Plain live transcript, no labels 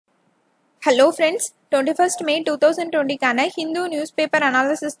Hello friends, 21st May 2020 கான Hindu news paper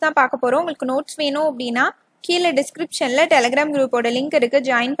analysis தான் பார்க்க போறோம். உங்களுக்கு நோட்ஸ் வேணும் அப்படின்னா கீழே டிஸ்கிரிப்ஷன்ல டெலிகிராம் குரூப்போட லிங்க் இருக்கு,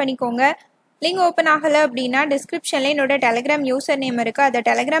 ஜாயின் பண்ணிக்கோங்க. லிங்க் ஓப்பன் ஆகல அப்படின்னா டிஸ்கிரிப்ஷன்ல என்னோட டெலிகிராம் யூசர் நேம் இருக்கு, அதை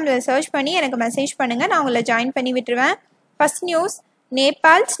டெலிகிராம்ல சர்ச் பண்ணி எனக்கு மெசேஜ் பண்ணுங்க, நான் உங்களை ஜாயின் பண்ணி விட்டுருவேன். First news,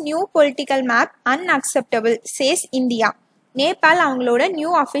 நேபாள்ஸ் new political map unacceptable chase India. Nepal அவங்களோட நியூ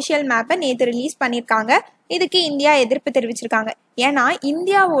அஃபிஷியல் மேப்பை நேற்று ரிலீஸ் பண்ணியிருக்காங்க. இதுக்கு இந்தியா எதிர்ப்பு தெரிவிச்சிருக்காங்க. ஏன்னா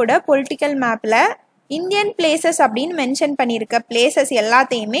இந்தியாவோட பொலிட்டிக்கல் மேப்ல இந்தியன் பிளேசஸ் அப்படின்னு மென்ஷன் பண்ணியிருக்க பிளேசஸ்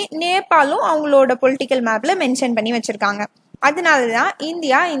எல்லாத்தையுமே நேபாளும் அவங்களோட பொலிட்டிக்கல் மேப்ல மென்ஷன் பண்ணி வச்சிருக்காங்க. அதனாலதான்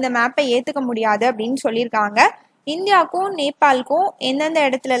இந்தியா இந்த மேப்பை ஏத்துக்க முடியாது அப்படின்னு சொல்லியிருக்காங்க. இந்தியாவுக்கும் நேபாளுக்கும் எந்தெந்த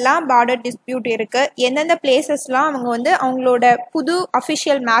இடத்துல எல்லாம் பார்டர் டிஸ்பியூட் இருக்கு, எந்தெந்த பிளேசஸ்லாம் அவங்க அவங்களோட புது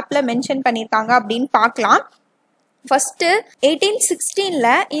அஃபிஷியல் மேப்ல மென்ஷன் பண்ணியிருக்காங்க அப்படின்னு பார்க்கலாம். ஃபர்ஸ்ட் 1816ல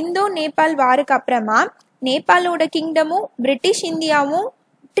இந்தோ நேபாள் வாருக்கு அப்புறமா நேபாளோட கிங்டமும் பிரிட்டிஷ் இந்தியாவும்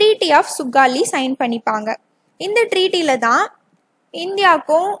ட்ரீட்டி ஆஃப் சுகாலி சைன் பண்ணிப்பாங்க. இந்த ட்ரீட்டில தான்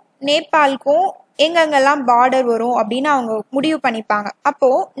இந்தியாவுக்கும் நேபாளுக்கும் எங்கெங்கெல்லாம் பார்டர் வரும் அப்படின்னு அவங்க முடிவு பண்ணிப்பாங்க. அப்போ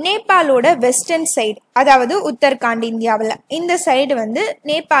நேபாளோட வெஸ்டர்ன் சைடு, அதாவது உத்தரகாண்ட் இந்தியாவில், இந்த சைடு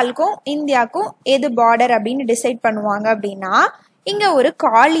நேபாளுக்கும் இந்தியாவுக்கும் எது பார்டர் அப்படின்னு டிசைட் பண்ணுவாங்க. அப்படின்னா இங்க ஒரு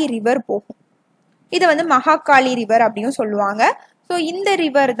காளி ரிவர் போகும், இதை மகாகாளி ரிவர் அப்படின்னு சொல்லுவாங்க. ஸோ இந்த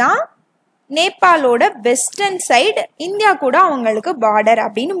ரிவர் தான் நேபாளோட வெஸ்டர்ன் சைடு இந்தியா கூட அவங்களுக்கு பார்டர்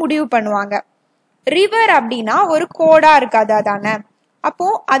அப்படின்னு முடிவு பண்ணுவாங்க. ரிவர் அப்படின்னா ஒரு கோடா இருக்காது தானே, அப்போ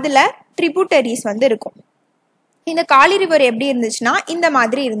அதுல ட்ரிபியூட்டரிஸ் இருக்கும். இந்த காளி ரிவர் எப்படி இருந்துச்சுன்னா இந்த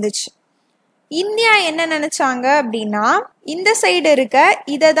மாதிரி இருந்துச்சு. இந்தியா என்ன நினைச்சாங்க அப்படின்னா இந்த சைடு இருக்க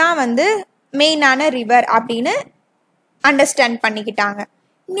இதை தான் மெயினான ரிவர் அப்படின்னு அண்டர்ஸ்டாண்ட் பண்ணிக்கிட்டாங்க.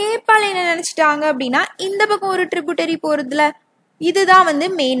 நேபாள் என்ன நினைச்சிட்டாங்க அப்படின்னா இந்த பக்கம் ஒரு ட்ரிபியூட்டரி போறதுல இதுதான்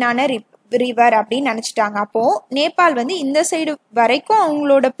மெயினான ரிவர் அப்படின்னு நினைச்சிட்டாங்க. அப்போ நேபாள் இந்த சைடு வரைக்கும்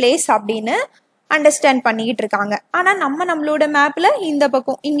அவங்களோட பிளேஸ் அப்படின்னு அண்டர்ஸ்டாண்ட் பண்ணிக்கிட்டு இருக்காங்க. ஆனா நம்மளோட மேப்ல இந்த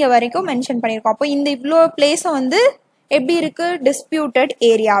பக்கம் இங்க வரைக்கும் மென்ஷன் பண்ணிருக்கோம். அப்போ இந்த இவ்வளோ பிளேஸும் எப்படி இருக்கு, டிஸ்பியூட்டட்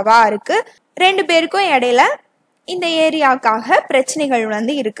ஏரியாவா இருக்கு. ரெண்டு பேருக்கும் இடையில இந்த ஏரியாவுக்காக பிரச்சனைகள்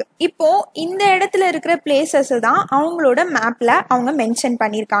இருக்கு. இப்போ இந்த இடத்துல இருக்கிற பிளேசஸ் தான் அவங்களோட மேப்ல அவங்க மென்ஷன்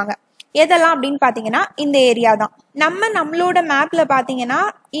பண்ணிருக்காங்க. எதெல்லாம் அப்படின்னு பாத்தீங்கன்னா இந்த ஏரியா தான். நம்மளோட மேப்ல பாத்தீங்கன்னா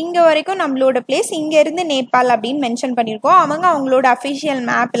இங்க வரைக்கும் நம்மளோட பிளேஸ், இங்க இருந்து நேபாள் அப்படின்னு மென்ஷன் பண்ணிருக்கோம். அவங்களோட அபிஷியல்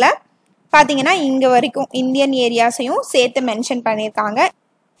மேப்ல பாத்தீங்கன்னா இங்க வரைக்கும் இந்தியன் ஏரியாஸையும் சேர்த்து மென்ஷன் பண்ணிருக்காங்க.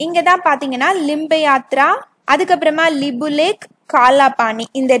 இங்கதான் பாத்தீங்கன்னா லிம்பு யாத்ரா, அதுக்கப்புறமா லிபுலேக், காலாபானி,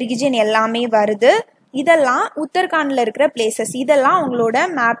 இந்த ரீஜன் எல்லாமே வருது. இதெல்லாம் உத்தரகாண்ட்ல இருக்கிற பிளேசஸ், இதெல்லாம் அவங்களோட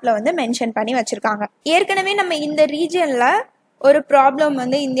மேப்ல மென்ஷன் பண்ணி வச்சிருக்காங்க. ஏற்கனவே நம்ம இந்த ரீஜன்ல ஒரு ப்ராப்ளம்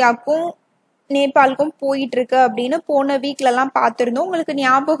இந்தியாவுக்கும் நேபாளுக்கும் போயிட்டு இருக்கு அப்படின்னு போன வீக்ல எல்லாம் பார்த்திருந்தோம். உங்களுக்கு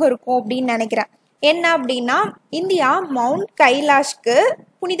ஞாபகம் இருக்கும் அப்படின்னு நினைக்கிறேன். என்ன அப்படின்னா இந்தியா மவுண்ட் கைலாஷ்க்கு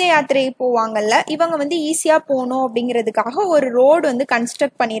புனித யாத்திரை போவாங்கல்ல, இவங்க ஈஸியா போகணும் அப்படிங்கிறதுக்காக ஒரு ரோடு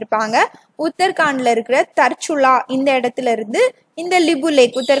கன்ஸ்ட்ரக்ட் பண்ணியிருப்பாங்க. உத்தரகாண்ட்ல இருக்கிற தர்ச்சுலா இந்த இடத்துல இருந்து இந்த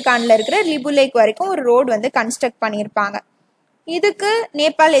லிபுலேக், உத்தரகாண்ட்ல இருக்கிற லிபுலேக் வரைக்கும் ஒரு ரோடு கன்ஸ்ட்ரக்ட் பண்ணியிருப்பாங்க. இதுக்கு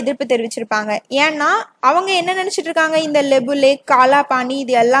நேபாள் எதிர்ப்பு தெரிவிச்சிருப்பாங்க. ஏன்னா அவங்க என்ன நினைச்சிட்டு இருக்காங்க, இந்த லிபுலேக், காலாபானி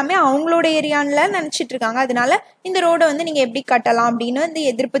இது எல்லாமே அவங்களோட ஏரியான்ல நினைச்சிட்டு இருக்காங்க. அதனால இந்த ரோடை நீங்க எப்படி கட்டலாம் அப்படின்னு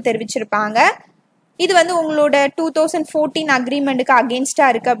எதிர்ப்பு தெரிவிச்சிருப்பாங்க. இது உங்களோட 2014 அக்ரிமெண்ட்டுக்கு அகேன்ஸ்டா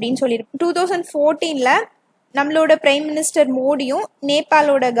இருக்கு அப்படின்னு சொல்லியிருக்கு. 2014ல நம்மளோட பிரைம் மினிஸ்டர் மோடியும்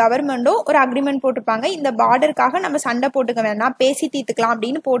நேபாளோட கவர்மெண்டும் ஒரு அக்ரிமெண்ட் போட்டிருப்பாங்க. இந்த பார்டருக்காக நம்ம சண்டை போட்டுக்க வேணாம், பேசி தீர்த்துக்கலாம்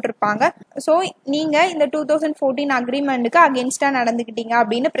அப்படின்னு போட்டிருப்பாங்க. ஸோ நீங்க இந்த 2014 அக்ரிமெண்ட்டுக்கு அகேன்ஸ்டா நடந்துக்கிட்டீங்க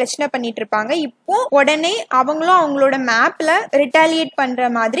அப்படின்னு பிரச்சனை பண்ணிட்டு இருப்பாங்க. இப்போ உடனே அவங்களும் அவங்களோட மேப்ல ரிட்டாலியேட் பண்ற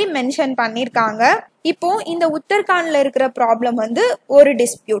மாதிரி மென்ஷன் பண்ணிருக்காங்க. இப்போ இந்த உத்தரகாண்ட்ல இருக்கிற ப்ராப்ளம் ஒரு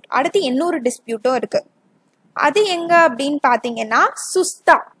டிஸ்பியூட், அடுத்து இன்னொரு டிஸ்பியூட்டும் இருக்கு. அது எங்க அப்படின்னு பாத்தீங்கன்னா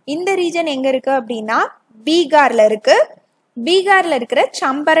சுஸ்தா, இந்த ரீஜன் எங்க இருக்கு அப்படின்னா பீகார்ல இருக்கு. பீகார்ல இருக்கிற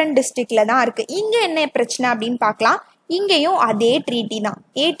சம்பரன் டிஸ்ட்ரிக்ட்ல தான் இருக்கு. இங்க என்ன பிரச்சனை அப்படின்னு பார்க்கலாம். இங்கேயும் அதே ட்ரீட்டி தான்,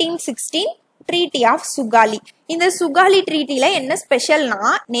 1816 ட்ரீட்டி ஆஃப் சுகாலி. இந்த சுகாலி ட்ரீட்டில என்ன ஸ்பெஷல்னா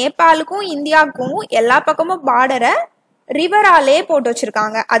நேபாளுக்கும் இந்தியாவுக்கும் எல்லா பக்கமும் பார்டரை ரிவராலே போட்டு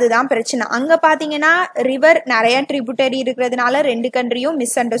வச்சிருக்காங்க. அதுதான் பிரச்சனை. அங்க பாத்தீங்கன்னா ரிவர் நிறைய ட்ரிபியூட்டரி இருக்கிறதுனால ரெண்டு கண்ட்ரியும்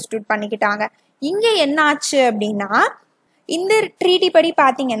மிஸ் அண்டர்ஸ்டுட் பண்ணிக்கிட்டாங்க. இங்க என்ன ஆச்சு அப்படின்னா இந்த ட்ரீட்டி படி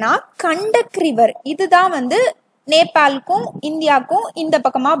பாத்தீங்கன்னா கண்டக் ரிவர் இதுதான் நேபாளுக்கும் இந்தியாவுக்கும் இந்த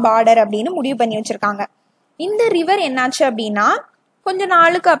பக்கமா பார்டர் அப்படின்னு முடிவு பண்ணி வச்சிருக்காங்க. இந்த ரிவர் என்னாச்சு அப்படின்னா கொஞ்ச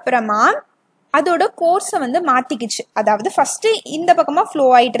நாளுக்கு அப்புறமா அதோட கோர்ஸை மாத்திக்கிச்சு. அதாவது ஃபர்ஸ்ட் இந்த பக்கமா ஃப்ளோ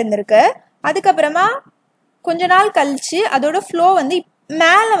ஆயிட்டு இருந்திருக்கு, அதுக்கப்புறமா கொஞ்ச நாள் கழிச்சு அதோட ஃப்ளோ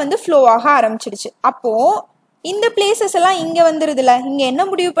மேல ஃப்ளோ ஆக ஆரம்பிச்சிடுச்சு. அப்போ இந்த பிளேசஸ் எல்லாம் இங்க வந்துருதுல, இங்க என்ன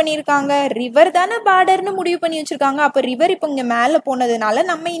முடிவு பண்ணிருக்காங்க, ரிவர் தானே பார்டர்னு முடிவு பண்ணி வச்சிருக்காங்க. அப்ப ரிவர் இப்ப இங்க மேல போனதுனால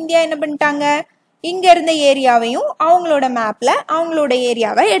நம்ம இந்தியா என்ன பண்ணிட்டாங்க, இங்க இருந்த ஏரியாவையும் அவங்களோட மேப்ல அவங்களோட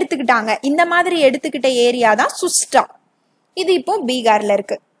ஏரியாவை எடுத்துக்கிட்டாங்க. இந்த மாதிரி எடுத்துக்கிட்ட ஏரியா தான் சுஸ்டா. இது இப்போ பீகார்ல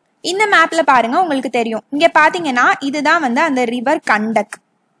இருக்கு. இந்த மேப்ல பாருங்க, உங்களுக்கு தெரியும். இங்க பாத்தீங்கன்னா இதுதான் வந்து அந்த ரிவர் கண்டக்.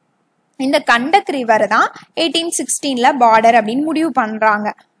 இந்த கண்டக் ரிவர் தான் 1816 பார்டர் அப்படின்னு முடிவு பண்றாங்க.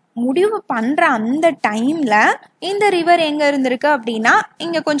 முடிவு பண்ற அந்த டைம்ல இந்த ரிவர் எங்க இருந்திருக்கு அப்படின்னா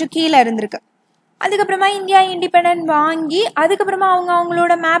இங்க கொஞ்சம் கீழே இருந்திருக்கு. அதுக்கப்புறமா இந்தியா இண்டிபெண்டன்ட் வாங்கி அதுக்கப்புறமா அவங்க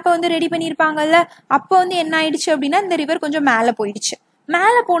அவங்களோட மேப்பை வந்து ரெடி பண்ணியிருப்பாங்கல்ல. அப்போ வந்து என்ன ஆயிடுச்சு அப்படின்னா இந்த ரிவர் கொஞ்சம் மேலே போயிடுச்சு.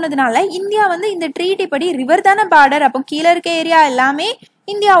 மேலே போனதுனால இந்தியா வந்து இந்த ட்ரீட்டி படி ரிவர் தானே பார்டர், அப்போ கீழே இருக்க ஏரியா எல்லாமே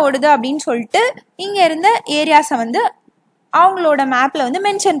இந்தியாவோடது அப்படின்னு சொல்லிட்டு இங்க இருந்த ஏரியாஸை வந்து அவங்களோட மேப்ல வந்து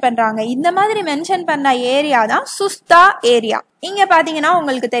மென்ஷன் பண்றாங்க. இந்த மாதிரி மென்ஷன் பண்ண ஏரியா தான் சுஸ்தா ஏரியா. இங்க பாத்தீங்கன்னா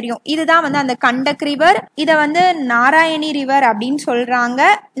உங்களுக்கு தெரியும், இதுதான் வந்து அந்த கண்டக் ரிவர். இத வந்து நாராயணி ரிவர் அப்படின்னு சொல்றாங்க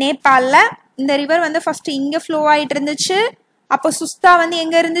நேபாள்ல. இந்த ரிவர் வந்து ஃபர்ஸ்ட் இங்க ஃப்ளோ ஆயிட்டு இருந்துச்சு. அப்போ சுஸ்தா வந்து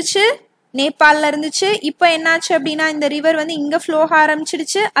எங்க இருந்துச்சு, நேபாள்ல இருந்துச்சு. இப்போ என்னாச்சு அப்படின்னா இந்த ரிவர் வந்து இங்க ஃப்ளோ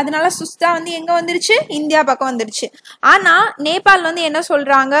ஆரம்பிச்சிடுச்சு. அதனால சுஸ்தா வந்து எங்க வந்துருச்சு, இந்தியா பக்கம் வந்துருச்சு. ஆனா நேபாள் வந்து என்ன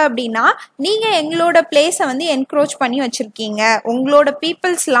சொல்றாங்க அப்படின்னா, நீங்க எங்களோட பிளேஸை வந்து என்க்ரோச் பண்ணி வச்சிருக்கீங்க, உங்களோட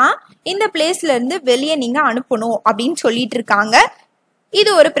பீப்புள்ஸ்லாம் இந்த பிளேஸ்ல இருந்து வெளியே நீங்க அனுப்பணும் அப்படின்னு சொல்லிட்டு இருக்காங்க. இது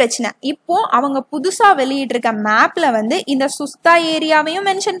ஒரு பிரச்சனை. இப்போ அவங்க புதுசா வெளியிட்டு இருக்க மேப்ல வந்து இந்த சுஸ்தா ஏரியாவையும்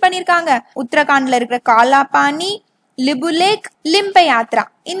மென்ஷன் பண்ணிருக்காங்க. உத்தரகாண்ட்ல இருக்கிற காலாபானி, லிபுலேக், லிம்பை யாத்ரா,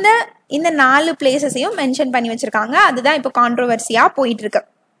 இந்த 4 பிளேசஸையும் மென்ஷன் பண்ணி வச்சிருக்காங்க. அதுதான் இப்போ கான்ட்ரோவர்சியா போயிட்டு இருக்கு.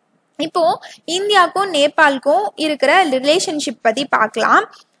 இப்போ இந்தியாவுக்கும் நேபாளுக்கும் இருக்கிற ரிலேஷன்ஷிப் பத்தி பார்க்கலாம்.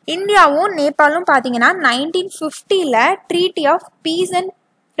 இந்தியாவும் நேபாளும் பாத்தீங்கன்னா 1950ல treaty of peace and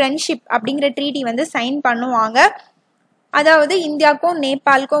friendship அப்படிங்கிற ட்ரீட்டி வந்து சைன் பண்ணுவாங்க. அதாவது இந்தியாவுக்கும்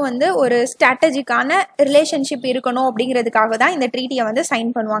நேபாளுக்கும் வந்து ஒரு ஸ்ட்ராட்டஜிக்கான ரிலேஷன்ஷிப் இருக்கணும் அப்படிங்கிறதுக்காக தான் இந்த ட்ரீட்டியை வந்து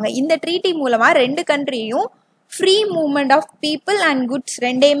சைன் பண்ணுவாங்க. இந்த ட்ரீட்டி மூலமா 2 கண்ட்ரியும் free movement of people and goods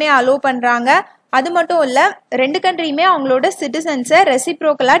ரெண்டையுமே அலோவ் பண்றாங்க. அது மட்டும் இல்ல, 2 கண்ட்ரியுமே அவங்களோட சிட்டிசன்ஸை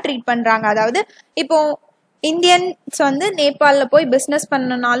ரெசிப்ரோக்கலா ட்ரீட் பண்றாங்க. அதாவது இப்போ இந்தியன்ஸ் வந்து நேபாளில் போய் பிஸ்னஸ்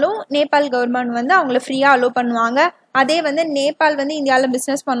பண்ணனாலும் நேபாள் கவர்மெண்ட் வந்து அவங்கள ஃப்ரீயா அலோவ் பண்ணுவாங்க. அதே வந்து நேபாள் வந்து இந்தியாவில்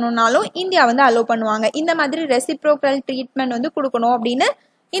பிஸ்னஸ் பண்ணணும்னாலும் இந்தியா வந்து அலோவ் பண்ணுவாங்க. இந்த மாதிரி ரெசிப்ரோக்கல் ட்ரீட்மெண்ட் வந்து கொடுக்கணும் அப்படின்னு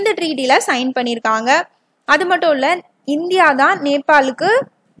இந்த ட்ரீட்டில சைன் பண்ணியிருக்காங்க. அது மட்டும் இல்ல, இந்தியா தான் நேபாளுக்கு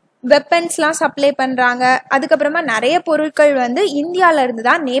வெப்பன்ஸ்லாம் சப்ளை பண்றாங்க. அதுக்கப்புறமா நிறைய பொருட்கள் வந்து இந்தியால இருந்து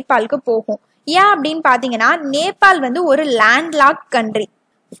தான் நேபாளுக்கு போகும். ஏன் அப்படின்னு பாத்தீங்கன்னா, நேபாள் வந்து ஒரு லேண்ட் லாக் கண்ட்ரி.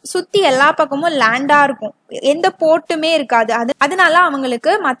 சுத்தி எல்லா பக்கமும் லேண்டா இருக்கும், எந்த போர்ட்டுமே இருக்காது. அதனால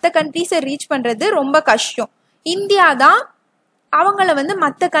அவங்களுக்கு மற்ற கண்ட்ரிஸை ரீச் பண்றது ரொம்ப கஷ்டம். இந்தியா தான் அவங்கள வந்து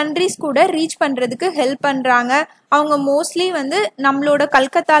மற்ற கண்ட்ரிஸ் கூட ரீச் பண்றதுக்கு ஹெல்ப் பண்றாங்க. அவங்க மோஸ்ட்லி வந்து நம்மளோட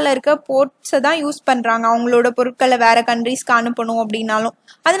கல்கத்தால இருக்க போர்ட்ஸை தான் யூஸ் பண்றாங்க அவங்களோட பொருட்களை வேற கண்ட்ரிஸ்க்கு அனுப்பணும் அப்படின்னாலும்.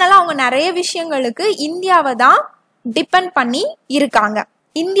 அதனால அவங்க நிறைய விஷயங்களுக்கு இந்தியாவை தான் டிபெண்ட் பண்ணி இருக்காங்க.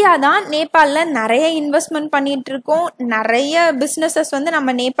 இந்தியா தான் நேபாளில் நிறைய இன்வெஸ்ட்மெண்ட் பண்ணிட்டு இருக்கோம். நிறைய பிஸ்னஸஸ் வந்து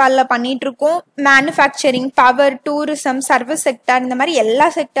நம்ம நேபாளில் பண்ணிட்டு இருக்கோம். Manufacturing, power, tourism, service sector, இந்த மாதிரி எல்லா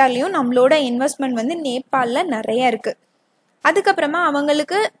செக்டார்லையும் நம்மளோட இன்வெஸ்ட்மெண்ட் வந்து நேபாளில் நிறைய இருக்கு. அதுக்கப்புறமா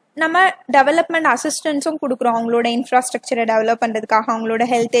அவங்களுக்கு நம்ம டெவலப்மெண்ட் அசிஸ்டன்ஸும் கொடுக்குறோம். அவங்களோட இன்ஃப்ராஸ்ட்ரக்சரை டெவலப் பண்ணுறதுக்காக, அவங்களோட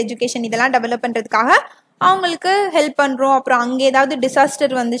ஹெல்த், எஜுகேஷன் இதெல்லாம் டெவலப் பண்ணுறதுக்காக அவங்களுக்கு ஹெல்ப் பண்ணுறோம். அப்புறம் அங்கே ஏதாவது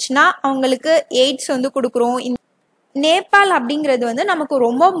டிசாஸ்டர் வந்துச்சுன்னா அவங்களுக்கு எய்ட்ஸ் வந்து கொடுக்குறோம். நேபாள் அப்படிங்கிறது வந்து நமக்கு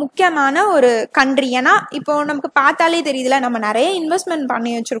ரொம்ப முக்கியமான ஒரு கண்ட்ரி. ஏன்னா இப்போ நமக்கு பார்த்தாலே தெரியுதுல, நம்ம நிறைய இன்வெஸ்ட்மெண்ட்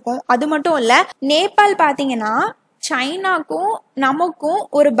பண்ணி வச்சிருக்கோம். அது மட்டும் இல்ல, நேபாள் பாத்தீங்கன்னா சைனாக்கும் நமக்கும்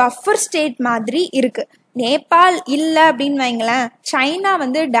ஒரு பஃபர் ஸ்டேட் மாதிரி இருக்கு. நேபாள் இல்ல அப்படின்னு வைங்களேன், சைனா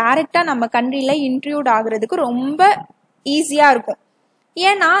வந்து டைரக்டா நம்ம கண்ட்ரில இன்ட்ரூட் ஆகுறதுக்கு ரொம்ப ஈஸியா இருக்கும்.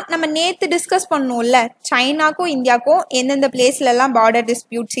 ஏன்னா நம்ம நேத்து டிஸ்கஸ் பண்ணோம்ல, சைனாக்கும் இந்தியாவுக்கும் எந்தெந்த பிளேஸ்ல எல்லாம் பார்டர்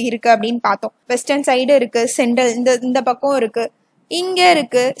டிஸ்பியூட்ஸ் இருக்கு அப்படின்னு பார்த்தோம். வெஸ்டர்ன் சைடு இருக்கு, சென்ட்ரல் இந்த பக்கம் இருக்கு, இங்க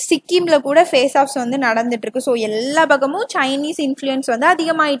இருக்கு, சிக்கிம்ல கூட ஃபேஸ் ஆஃப்ஸ் வந்து நடந்துட்டு இருக்கு. ஸோ எல்லா பக்கமும் சைனீஸ் இன்ஃப்ளூயன்ஸ் வந்து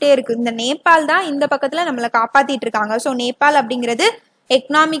அதிகமாயிட்டே இருக்கு. இந்த நேபாள் தான் இந்த பக்கத்துல நம்மளை காப்பாத்திட்டு இருக்காங்க. ஸோ நேபாள் அப்படிங்கிறது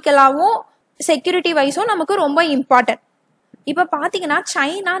எக்கனாமிக்கலாவும் செக்யூரிட்டி வைஸும் நமக்கு ரொம்ப இம்பார்ட்டன்ட். இப்ப பாத்தீங்கன்னா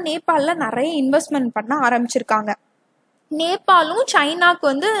சைனா நேபாள்ல நிறைய இன்வெஸ்ட்மெண்ட் பண்ண ஆரம்பிச்சிருக்காங்க. நேபாளும் சைனாக்கு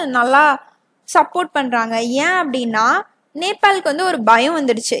வந்து நல்லா சப்போர்ட் பண்றாங்க. ஏன் அப்படின்னா, நேபாளுக்கு வந்து ஒரு பயம்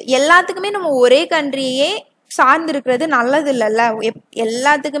வந்துடுச்சு. எல்லாத்துக்குமே நம்ம ஒரே கண்ட்ரியே சார்ந்து இருக்கிறது நல்லது இல்லைல்ல,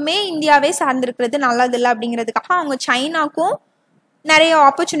 எல்லாத்துக்குமே இந்தியாவே சார்ந்து இருக்கிறது நல்லது இல்லை அப்படிங்கிறதுக்காக அவங்க சைனாக்கும் நிறைய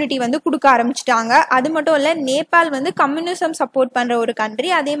ஆப்பர்ச்சுனிட்டி வந்து கொடுக்க ஆரம்பிச்சிட்டாங்க. அது மட்டும் இல்ல, நேபாள் வந்து கம்யூனிசம் சப்போர்ட் பண்ற ஒரு கண்ட்ரி,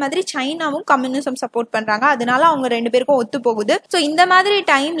 அதே மாதிரி சைனாவும் கம்யூனிசம் சப்போர்ட் பண்றாங்க. அதனால அவங்க 2 பேருக்கும் ஒத்து போகுது. ஸோ இந்த மாதிரி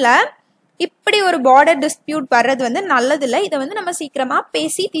டைம்ல இப்படி ஒரு பார்டர் டிஸ்பியூட் வர்றது வந்து நல்லது இல்லை. இதை வந்து நம்ம சீக்கிரமா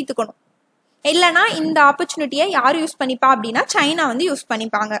பேசி தீர்த்துக்கணும். இல்லைனா இந்த ஆப்பர்ச்சுனிட்டியை யார் யூஸ் பண்ணிப்பா அப்படின்னா சைனா வந்து யூஸ்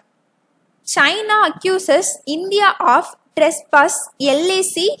பண்ணிப்பாங்க. China accuses India of trespass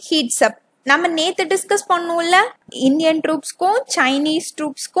LAC ஹீட்ஸ் அப். நம்ம நேற்று டிஸ்கஸ் பண்ணோம்ல, Indian ட்ரூப்ஸ்க்கும் Chinese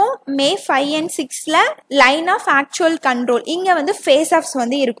ட்ரூப்ஸ்க்கும் May 5 and 6 line of actual control, இங்கே வந்து ஃபேஸ் ஆஃப்ஸ்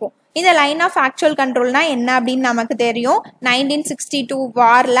வந்து இருக்கும். இந்த லைன் ஆஃப் ஆக்சுவல் கண்ட்ரோல்னா என்ன அப்படின்னு நமக்கு தெரியும். 1962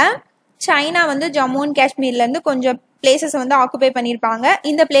 வாரில் சைனா வந்து ஜம்மு அண்ட் காஷ்மீர்லேருந்து கொஞ்சம் பிளேசஸ் வந்து ஆக்குபை பண்ணியிருப்பாங்க.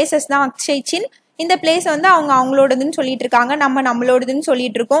 இந்த பிளேசஸ் தான் அக்ஷய் சின். இந்த பிளேஸ் வந்து அவங்களோடதுன்னு சொல்லிட்டு இருக்காங்க, நம்மளோடதுன்னு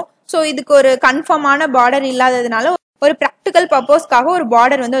சொல்லிட்டு இருக்கோம். ஸோ இதுக்கு ஒரு கன்ஃபார்மான பார்டர் இல்லாததுனால ஒரு ப்ராக்டிக்கல் பர்பஸ்க்காக ஒரு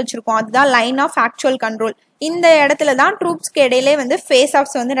பார்டர் வந்து வச்சிருக்கோம். அதுதான் லைன் ஆஃப் ஆக்சுவல் கண்ட்ரோல். இந்த இடத்துல தான் ட்ரூப்ஸ்க்கு இடையிலே வந்து ஃபேஸ்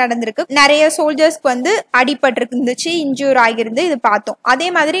ஆஃப்ஸ் வந்து நடந்திருக்கு. நிறைய சோல்ஜர்ஸ்க்கு வந்து அடிபட்டு இருந்துச்சு, இன்ஜூர் ஆகிருந்து, இது பார்த்தோம். அதே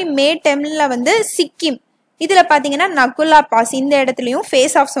மாதிரி மே 10 வந்து சிக்கிம், இதுல பாத்தீங்கன்னா நகுலா பாஸ், இந்த இடத்துலயும்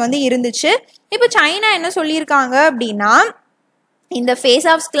ஃபேஸ் ஆஃப்ஸ் வந்து இருந்துச்சு. இப்போ சைனா என்ன சொல்லியிருக்காங்க அப்படின்னா, இந்த ஃபேஸ்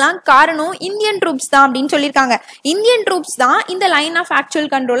ஆஃப்ஸ்க்குலாம் காரணம் இந்தியன் ட்ரூப்ஸ் தான் அப்படின்னு சொல்லியிருக்காங்க. இந்தியன் ட்ரூப்ஸ் தான் இந்த லைன் ஆஃப் ஆக்சுவல்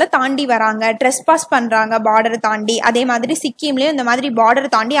கண்ட்ரோலை தாண்டி வராங்க, ட்ரெஸ் பாஸ் பண்றாங்க பார்டரை தாண்டி. அதே மாதிரி சிக்கிம்லயும் இந்த மாதிரி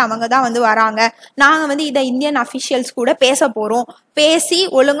பார்டரை தாண்டி அவங்க தான் வந்து வராங்க. நாங்க வந்து இதை இந்தியன் அஃபிஷியல்ஸ் கூட பேச போறோம், பேசி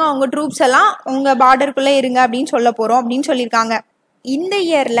ஒழுங்கா அவங்க ட்ரூப்ஸ் எல்லாம் உங்க பார்டருக்குள்ள இருங்க அப்படின்னு சொல்ல போறோம் அப்படின்னு சொல்லியிருக்காங்க. இந்த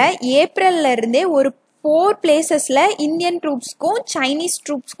இயர்ல ஏப்ரல்ல இருந்தே ஒரு 4 பிளேசஸ்ல இந்தியன் ட்ரூப்ஸ்க்கும் சைனீஸ்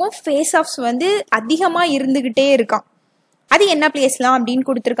ட்ரூப்ஸ்க்கும் ஃபேஸ் ஆஃப்ஸ் வந்து அதிகமா இருந்துகிட்டே இருக்கான். அது என்ன பிளேஸ்லாம் அப்படின்னு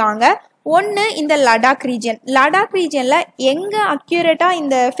கொடுத்துருக்காங்க. ஒன்று இந்த லடாக் ரீஜன். லடாக் ரீஜன்ல எங்க அக்யூரேட்டா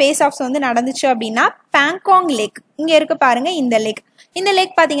இந்த ஃபேஸ் ஆஃப்ஸ் வந்து நடந்துச்சு அப்படின்னா பேங்காங் லேக், இங்க இருக்கு பாருங்க இந்த லேக். இந்த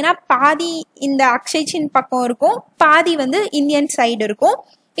லேக் பாத்தீங்கன்னா பாதி இந்த அக்ஷய் சின் பக்கம் இருக்கும், பாதி வந்து இந்தியன் சைடு இருக்கும்.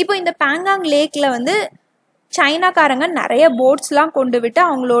 இப்போ இந்த பேங்காங் லேக்ல வந்து சைனாக்காரங்க நிறைய போட்ஸ்லாம் கொண்டு விட்டு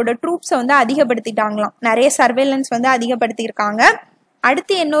அவங்களோட ட்ரூப்ஸை வந்து அதிகப்படுத்திட்டாங்களாம், நிறைய சர்வேலன்ஸ் வந்து அதிகப்படுத்தியிருக்காங்க.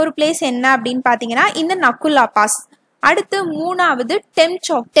 அடுத்து இன்னொரு பிளேஸ் என்ன அப்படின்னு பாத்தீங்கன்னா இந்த நகுலா பாஸ். அடுத்து மூணாவது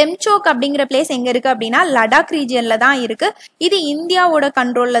டெம்சோக். டெம்சோக் அப்படிங்கிற பிளேஸ் எங்க இருக்கு அப்படின்னா லடாக் ரீஜியன்ல தான் இருக்கு. இது இந்தியாவோட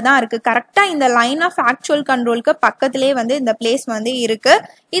கண்ட்ரோல்ல தான் இருக்கு. கரெக்டா இந்த லைன் ஆஃப் ஆக்சுவல் கண்ட்ரோலுக்கு பக்கத்திலே வந்து இந்த பிளேஸ் வந்து இருக்கு.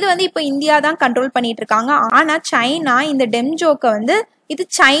 இது வந்து இப்போ இந்தியா தான் கண்ட்ரோல் பண்ணிட்டு இருக்காங்க. ஆனா சைனா இந்த டெம்சோக்கை வந்து இது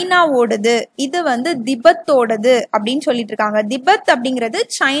சைனாவோடது, இது வந்து திபெத்தோடது அப்படின்னு சொல்லிட்டு இருக்காங்க. திபெத் அப்படிங்கிறது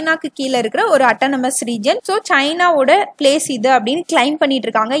சைனாக்கு கீழே இருக்கிற ஒரு அட்டானமஸ் ரீஜன். ஸோ சைனாவோட பிளேஸ் இது அப்படின்னு கிளைம் பண்ணிட்டு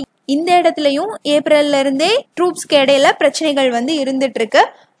இருக்காங்க. இந்த இடத்துலயும் ஏப்ரல்ல இருந்தே ட்ரூப்ஸ்க்கு இடையில பிரச்சனைகள் வந்து இருந்துட்டு இருக்கு.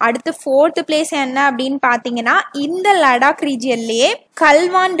 அடுத்து 4th பிளேஸ் என்ன அப்படின்னு பாத்தீங்கன்னா இந்த லடாக் ரீஜியன்லயே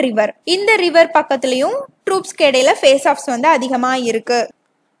கல்வான் ரிவர், இந்த ரிவர் பக்கத்துலயும் ட்ரூப்ஸ்க்கு இடையில ஃபேஸ் ஆஃப்ஸ் வந்து அதிகமா இருக்கு.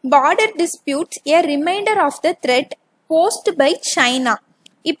 Border disputes a reminder of the thread post by China.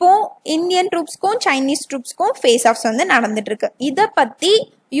 இப்போ இந்தியன் ட்ரூப்ஸ்க்கும் சைனீஸ் ட்ரூப்ஸ்க்கும் ஃபேஸ் ஆஃப்ஸ் வந்து நடந்துட்டு இருக்கு. இதை பத்தி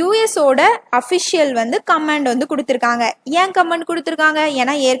யூஎஸோட அஃபிஷியல் வந்து கமெண்ட் வந்து கொடுத்துருக்காங்க. ஏன் கமெண்ட் கொடுத்துருக்காங்க?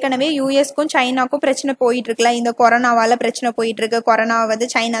 ஏன்னா ஏற்கனவே யூஎஸ்க்கும் சைனாக்கும் பிரச்சனை போயிட்டு இருக்குல்ல, இந்த கொரோனாவால பிரச்சனை போயிட்டு இருக்கு. கொரோனாவை வந்து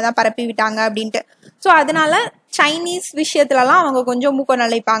சைனா தான் பரப்பி விட்டாங்க அப்படின்ட்டு. ஸோ அதனால சைனீஸ் விஷயத்துலலாம் அவங்க கொஞ்சம் மூக்கம்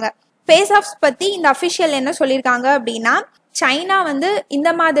நுழைப்பாங்க. ஃபேஸ் ஆஃப்ஸ் பத்தி இந்த அஃபிஷியல் என்ன சொல்லியிருக்காங்க அப்படின்னா, சைனா வந்து இந்த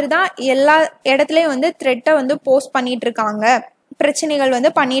மாதிரி தான் எல்லா இடத்துலயும் வந்து த்ரெட்டை வந்து போஸ்ட் பண்ணிட்டு இருக்காங்க, பிரச்சனைகள் வந்து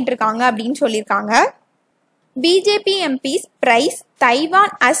பண்ணிட்டு இருக்காங்க அப்படின்னு சொல்லியிருக்காங்க. BJP MPs price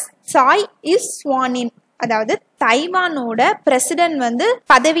Taiwan as Sai is ஸ்வானின். அதாவது தைவானோட பிரசிடென்ட் வந்து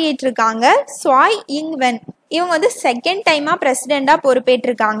பதவியேற்றிருக்காங்க, ஸ்வாய் இங் வென். இவங்க வந்து 2nd டைமா பிரசிடெண்டா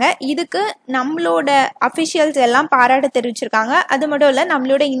பொறுப்பேற்றிருக்காங்க. இதுக்கு நம்மளோட அபிஷியல்ஸ் எல்லாம் பாராட்டு தெரிவிச்சிருக்காங்க. அது மட்டும் இல்ல,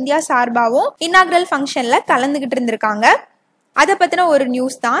 நம்மளோட இந்தியா சார்பாவும் இனாக்ரல் ஃபங்க்ஷன்ல கலந்துகிட்டு இருந்திருக்காங்க. அதை பத்தின ஒரு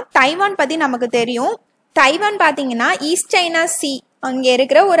நியூஸ் தான். தைவான் பத்தி நமக்கு தெரியும். தைவான் பாத்தீங்கன்னா ஈஸ்ட் சைனா சி அங்க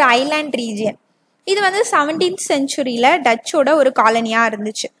இருக்கிற ஒரு ஐலாண்ட் ரீஜியன். இது வந்து 17th செஞ்சுரியில டச்சோட ஒரு காலனியா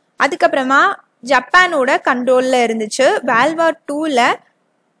இருந்துச்சு. அதுக்கப்புறமா ஜப்பானோட கண்ட்ரோல்ல இருந்துச்சு. வேர்ல்ட் வார் 2ல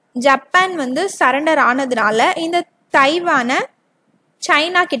ஜப்பான் வந்து சரண்டர் ஆனதுனால இந்த தைவானை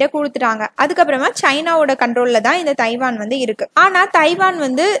சைனா கிட்ட கொடுத்துட்டாங்க. அதுக்கப்புறமா சைனாவோட கண்ட்ரோல்ல தான் இந்த தைவான் வந்து இருக்கு. ஆனா தைவான்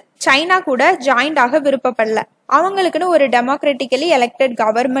வந்து சைனா கூட ஜாயிண்ட் ஆக விருப்பப்படல. அவங்களுக்குன்னு ஒரு டெமோக்ராட்டிக்கலி எலெக்டட்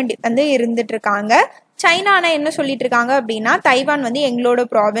கவர்மெண்ட் வந்து இருந்துட்டு இருக்காங்க. சைனா ஆனா என்ன சொல்லிட்டு இருக்காங்க அப்படின்னா, தைவான் வந்து எங்களோட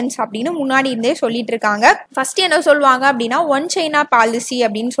ப்ராவின்ஸ் அப்படின்னு முன்னாடி இருந்தே சொல்லிட்டு இருக்காங்க. ஃபர்ஸ்ட் என்ன சொல்லுவாங்க அப்படின்னா, ஒன் சைனா பாலிசி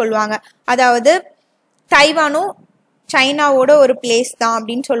அப்படின்னு சொல்லுவாங்க. அதாவது தைவானும் சைனாவோட ஒரு பிளேஸ் தான்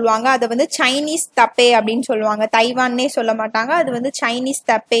அப்படின்னு சொல்லுவாங்க. அதை வந்து சைனீஸ் தப்பே அப்படின்னு சொல்லுவாங்க. தைவான்னே சொல்ல மாட்டாங்க, அது வந்து சைனீஸ்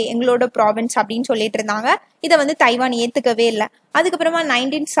தப்பே, எங்களோட ப்ராவின்ஸ் அப்படின்னு சொல்லிட்டு இருந்தாங்க. இதை வந்து தைவான் ஏத்துக்கவே இல்லை. அதுக்கப்புறமா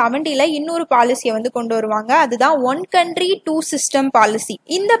 1970ல இன்னொரு பாலிசியை வந்து கொண்டு வருவாங்க. அதுதான் 1 country 2 system பாலிசி.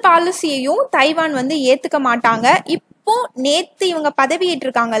 இந்த பாலிசியையும் தைவான் வந்து ஏத்துக்க மாட்டாங்க. இப்போ நேத்து இவங்க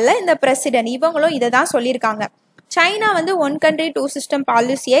பதவியேற்றிருக்காங்கல்ல இந்த பிரசிடென்ட், இவங்களும் இதை தான் சொல்லியிருக்காங்க. சைனா வந்து 1 country 2 system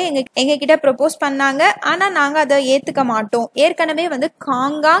பாலிசியை எங்க கிட்ட ப்ரொபோஸ் பண்ணாங்க. ஆனா நாங்க அதை ஏத்துக்க மாட்டோம். ஏற்கனவே வந்து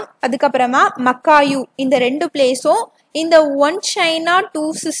காங்காங் அதுக்கப்புறமா மக்காயு இந்த 2 பிளேஸும் இந்த ஒன் சைனா டூ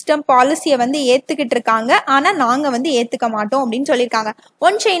சிஸ்டம் பாலிசியை வந்து ஏத்துக்கிட்டு இருக்காங்க. ஆனா நாங்க வந்து ஏத்துக்க மாட்டோம் அப்படின்னு சொல்லியிருக்காங்க.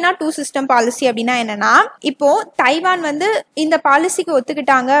 One China two system policy அப்படின்னா என்னன்னா, இப்போ தைவான் வந்து இந்த பாலிசிக்கு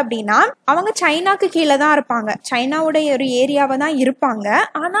ஒத்துக்கிட்டாங்க அப்படின்னா அவங்க சைனாக்கு கீழே தான் இருப்பாங்க, சைனாவுடைய ஒரு ஏரியாவை தான் இருப்பாங்க.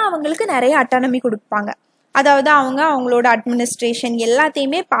 ஆனா அவங்களுக்கு நிறைய அட்டானமி கொடுப்பாங்க. அதாவது அவங்களோட அட்மினிஸ்ட்ரேஷன்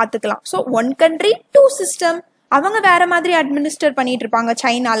எல்லாத்தையுமே பார்த்துக்கலாம். So one country two system, அவங்க வேற மாதிரி அட்மினிஸ்ட்ரேட் பண்ணிட்டு இருப்பாங்க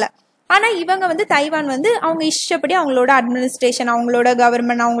சைனால. ஆனா இவங்க வந்து தைவான் வந்து அவங்க இஷ்டப்படி அவங்களோட அட்மினிஸ்ட்ரேஷன், அவங்களோட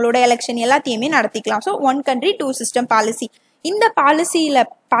கவர்மெண்ட், அவங்களோட எலெக்ஷன் எல்லாத்தையுமே நடத்திக்கலாம். So one country two system policy. இந்த பாலிசியில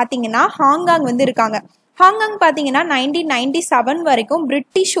பாத்தீங்கன்னா ஹாங்காங் வந்து இருக்காங்க. ஹாங்காங் பாத்தீங்கன்னா 1997 வரைக்கும்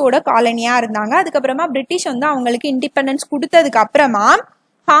பிரிட்டிஷோட காலனியா இருந்தாங்க. அதுக்கப்புறமா பிரிட்டிஷ் வந்து அவங்களுக்கு இண்டிபெண்டன்ஸ் கொடுத்ததுக்கு அப்புறமா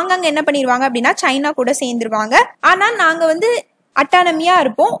ஹாங்காங் என்ன பண்ணிடுவாங்க அப்படின்னா சைனா கூட சேர்ந்துருவாங்க. ஆனா நாங்க வந்து அட்டானமியா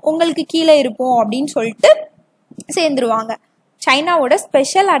இருப்போம், உங்களுக்கு கீழே இருப்போம் அப்படின்னு சொல்லிட்டு சேர்ந்துருவாங்க. சைனாவோட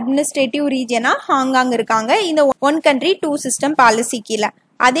ஸ்பெஷல் அட்மினிஸ்ட்ரேட்டிவ் ரீஜனா ஹாங்காங் இருக்காங்க இந்த one country two system policy கீழே.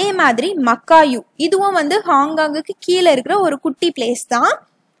 அதே மாதிரி மக்காயு, இதுவும் வந்து ஹாங்காங்குக்கு கீழே இருக்கிற ஒரு குட்டி பிளேஸ் தான்.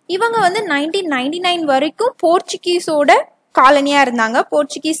 இவங்க வந்து 1999 வரைக்கும் போர்ச்சுகீஸோட காலனியா இருந்தாங்க.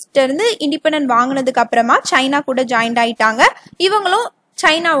 போர்ச்சுகீஸ்ட இருந்து இண்டிபெண்டன்ட் வாங்கினதுக்கு அப்புறமா சைனா கூட ஜாயின்ட் ஆயிட்டாங்க. இவங்களும்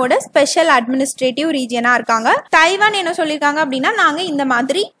சைனாவோட ஸ்பெஷல் அட்மினிஸ்ட்ரேட்டிவ் ரீஜனா இருக்காங்க. தைவான் என்ன சொல்லியிருக்காங்க அப்படின்னா நாங்க இந்த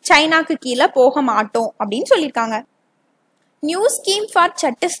மாதிரி சைனாக்கு கீழே போக மாட்டோம் அப்படின்னு சொல்லியிருக்காங்க. New scheme for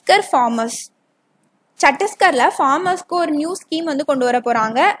Chhattisgarh farmers. சத்தீஸ்கர்ல ஃபார்மர்ஸ்க்கு ஒரு நியூ ஸ்கீம் வந்து கொண்டு வர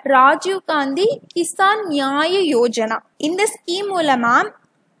போறாங்க, ராஜீவ் காந்தி கிசான் நியாய யோஜனா. இந்த ஸ்கீம் மூலமா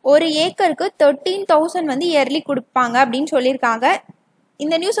ஒரு ஏக்கருக்கு 13,000 வந்து இயர்லி கொடுப்பாங்க அப்படின்னு சொல்லியிருக்காங்க.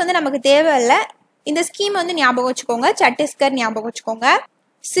 இந்த நியூஸ் வந்து நமக்கு தேவையில்லை, இந்த ஸ்கீம் வந்து ஞாபகம் வச்சுக்கோங்க, சத்தீஸ்கர் ஞாபகம் வச்சுக்கோங்க.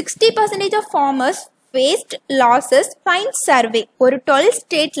 60% of farmers faced losses fine survey. ஒரு 12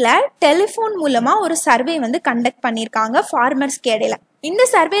 ஸ்டேட்ல டெலிஃபோன் மூலமா ஒரு சர்வே வந்து கண்டக்ட் பண்ணியிருக்காங்க ஃபார்மர்ஸ்க்கு இடையில. இந்த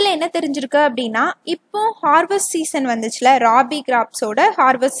சர்வேல என்ன தெரிஞ்சிருக்கு அப்படின்னா, இப்போ ஹார்வெஸ்ட் சீசன் வந்துச்சுல, ராபி கிராப்ஸோட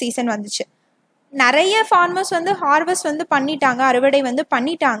ஹார்வெஸ்ட் சீசன் வந்துச்சு. நிறைய ஃபார்மர்ஸ் வந்து ஹார்வெஸ்ட் வந்து பண்ணிட்டாங்க, அறுவடை வந்து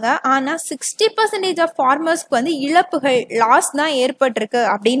பண்ணிட்டாங்க. ஆனா 60% ஆஃப் ஃபார்மர்ஸ்க்கு வந்து இழப்புகள், லாஸ் தான் ஏற்பட்டிருக்கு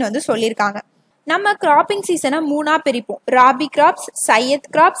அப்படின்னு வந்து சொல்லியிருக்காங்க. நம்ம கிராப்பிங் சீசனை 3ஆ பிரிப்போம், rabi graphs, Syed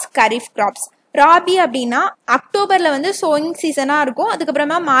graphs, kharif graphs. Rabi அப்படின்னா அக்டோபர்ல வந்து சோயிங் சீசனா இருக்கும்,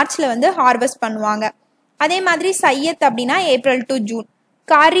 அதுக்கப்புறமா மார்ச்ல வந்து ஹார்வெஸ்ட் பண்ணுவாங்க. அதே மாதிரி சையத் அப்படின்னா April to June.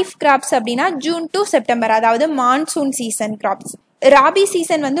 Kharif graphs அப்படின்னா ஜூன் டு செப்டம்பர், அதாவது monsoon season graphs. Rabi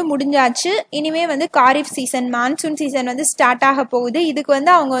season வந்து முடிஞ்சாச்சு, இனிமே வந்து காரிஃப் சீசன், மான்சூன் சீசன் வந்து ஸ்டார்ட் ஆக போகுது. இதுக்கு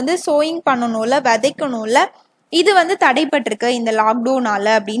வந்து அவங்க வந்து சோயிங் பண்ணணும்ல, விதைக்கணும்ல, இது வந்து தடைப்பட்டிருக்கு இந்த லாக்டவுனால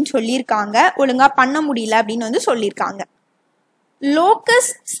அப்படின்னு சொல்லியிருக்காங்க. ஒழுங்கா பண்ண முடியல அப்படின்னு வந்து சொல்லியிருக்காங்க.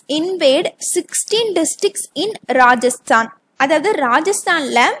 லோகஸ்ட் இன்வேட் 16 டிஸ்ட்ரிக்ட்ஸ் இன் ராஜஸ்தான். அதாவது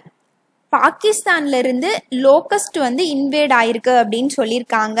ராஜஸ்தான்ல பாகிஸ்தான்ல இருந்து லோகஸ்ட் வந்து இன்வேட் ஆயிருக்கு அப்படின்னு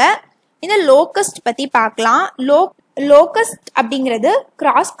சொல்லியிருக்காங்க. இந்த லோகஸ்ட் பத்தி பார்க்கலாம். லோகஸ்ட் அப்படிங்கிறது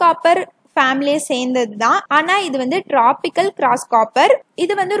கிராஸ் காப்பர் ஃபேமிலியை சேர்ந்தது தான். ஆனா இது வந்து டிராபிக்கல் கிராஸ் காப்பர்.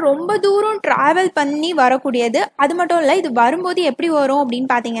 இது வந்து ரொம்ப தூரம் டிராவல் பண்ணி வரக்கூடியது. அது மட்டும் இல்ல, இது வரும்போது எப்படி வரும்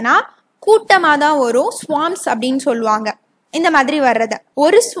அப்படின்னு பாத்தீங்கன்னா கூட்டமா தான் வரும், ஸ்வாம்ஸ் அப்படின்னு சொல்லுவாங்க. இந்த மாதிரி வர்றத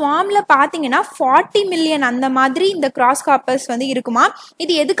ஒரு ஸ்வாம்ல பாத்தீங்கன்னா 40 மில்லியன் அந்த மாதிரி இந்த கிராஸ் காப்பர்ஸ் வந்து இருக்குமா.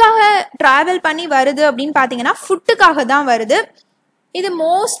 இது எதுக்காக டிராவல் பண்ணி வருது அப்படின்னு பாத்தீங்கன்னா ஃபுட்டுக்காக தான் வருது. இது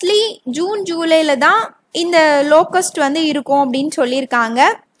மோஸ்ட்லி ஜூன் ஜூலைல தான் இந்த லோகஸ்ட் வந்து இருக்கும் அப்படின்னு சொல்லியிருக்காங்க.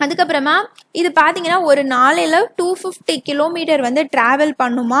 அதுக்கப்புறமா இது பாத்தீங்கன்னா ஒரு நாளையில 250 கிலோமீட்டர் வந்து டிராவல்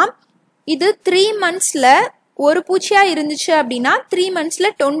பண்ணுமா. இது 3 monthsல ஒரு பூச்சியா இருந்துச்சு அப்படின்னா 3 monthsல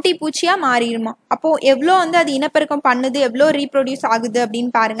 20 பூச்சியா மாறிடுமா. அப்போ எவ்வளோ வந்து அது இனப்பெருக்கம் பண்ணுது, எவ்வளோ ரீப்ரொடியூஸ் ஆகுது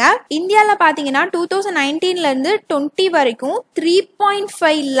அப்படின்னு பாருங்க. இந்தியால பாத்தீங்கன்னா 2019ல இருந்து 20 வரைக்கும்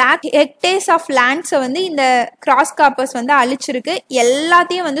 3.5 lakh hectares ஆஃப் லேண்ட்ஸை வந்து இந்த கிராஸ் காப்பர்ஸ் வந்து அழிச்சிருக்கு.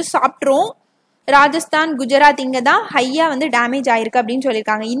 எல்லாத்தையும் வந்து சாப்பிட்ரும். ராஜஸ்தான், குஜராத் இங்க தான் ஹையா வந்து டேமேஜ் ஆயிருக்கு அப்படின்னு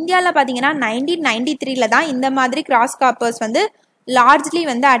சொல்லியிருக்காங்க. இந்தியாவில் பார்த்தீங்கன்னா 1993ல தான் இந்த மாதிரி கிராஸ் காப்பர்ஸ் வந்து லார்ஜ்லி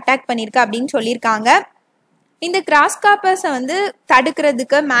வந்து அட்டாக் பண்ணியிருக்கு அப்படின்னு சொல்லியிருக்காங்க. இந்த கிராஸ் காப்பர்ஸை வந்து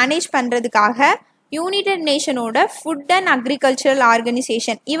தடுக்கிறதுக்கு, மேனேஜ் பண்ணுறதுக்காக United நேஷனோட food and agricultural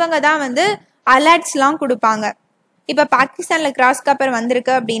organisation இவங்க தான் வந்து அலர்ட்ஸ்லாம் கொடுப்பாங்க. இப்போ பாகிஸ்தானில் கிராஸ் காப்பர்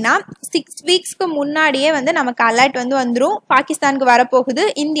வந்திருக்கு அப்படின்னா 6 வீக்ஸ்க்கு முன்னாடியே வந்து நமக்கு அலர்ட் வந்து வந்துடும், பாகிஸ்தானுக்கு வரப்போகுது,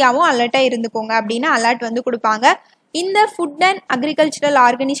 இந்தியாவும் அலர்ட்டாக இருந்துக்கோங்க அப்படின்னு அலர்ட் வந்து கொடுப்பாங்க. இந்த ஃபுட் அண்ட் அக்ரிகல்ச்சரல்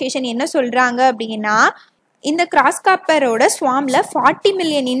ஆர்கனைசேஷன் என்ன சொல்கிறாங்க அப்படின்னா, இந்த கிராஸ் காப்பரோட ஸ்வாம்ல 40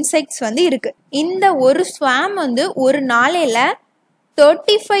 மில்லியன் இன்செக்ட்ஸ் வந்து இருக்கு. இந்த ஒரு ஸ்வாம் வந்து ஒரு நாளையில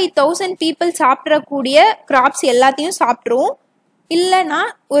 35,000 பீப்புள் சாப்பிடக்கூடிய கிராப்ஸ் எல்லாத்தையும் சாப்பிட்ரும். இல்லைன்னா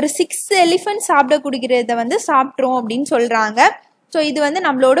ஒரு 6 எலிஃபென்ட் சாப்பிடக்கூடியத வந்து சாப்பிட்ரும் அப்படின்னு சொல்றாங்க. ஸோ இது வந்து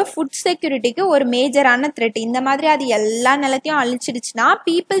நம்மளோட ஃபுட் செக்யூரிட்டிக்கு ஒரு மேஜரான த்ரெட். இந்த மாதிரி அது எல்லா நிலத்தையும் அழிச்சிடுச்சுன்னா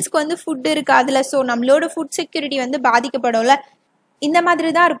பீப்புள்ஸ்க்கு வந்து ஃபுட் இருக்காதுல, ஸோ நம்மளோட ஃபுட் செக்யூரிட்டி வந்து பாதிக்கப்படும்ல. இந்த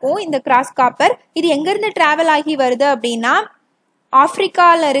மாதிரி தான் இருக்கும் இந்த கிராஸ் காப்பர். இது எங்கேருந்து ட்ராவல் ஆகி வருது அப்படின்னா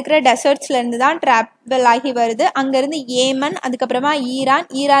ஆப்ரிக்காவில் இருக்கிற டெசர்ட்ஸ்லேருந்து தான் ட்ராவல் ஆகி வருது. அங்கேருந்து ஏமன், அதுக்கப்புறமா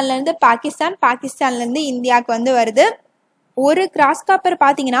ஈரான்லேருந்து பாகிஸ்தான், பாகிஸ்தான்லேருந்து இந்தியாவுக்கு வந்து வருது. ஒரு கிராஸ் காப்பர்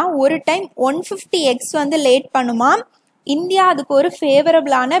பார்த்தீங்கன்னா ஒரு டைம் 150 எக்ஸ் வந்து லேட் பண்ணுமா. இந்தியா அதுக்கு ஒரு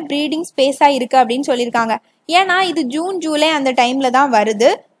ஃபேவரபிளான ப்ரீடிங் ஸ்பேஸாக இருக்குது அப்படின்னு சொல்லியிருக்காங்க. ஏன்னா இது ஜூன் ஜூலை அந்த டைமில் தான் வருது.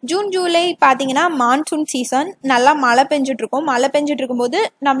 ஜூன் ஜூலை பார்த்தீங்கன்னா மான்சூன் சீசன், நல்லா மழை பெஞ்சிட்டு இருக்கும். மழை பெஞ்சிட்டு இருக்கும்போது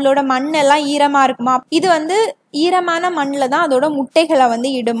நம்மளோட மண் எல்லாம் ஈரமாக இருக்குமா. இது வந்து ஈரமான மண்ணில் தான் அதோட முட்டைகளை வந்து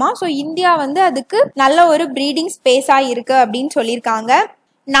இடுமா. ஸோ இந்தியா வந்து அதுக்கு நல்ல ஒரு ப்ரீடிங் ஸ்பேஸாக இருக்கு அப்படின்னு சொல்லியிருக்காங்க.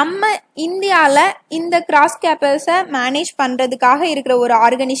 நம்ம இந்தியாவில் இந்த கிராஸ் கேப்பர்ஸை மேனேஜ் பண்ணுறதுக்காக இருக்கிற ஒரு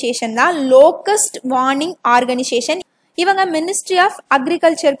ஆர்கனைசேஷன் தான் லோக்கஸ்ட் வார்னிங் ஆர்கனைசேஷன். இவங்க மினிஸ்ட்ரி ஆஃப்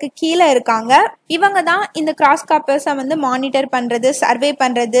அக்ரிகல்ச்சருக்கு கீழே இருக்காங்க. இவங்க தான் இந்த கிராஸ் காப்பர்ஸை வந்து மானிட்டர் பண்றது, சர்வே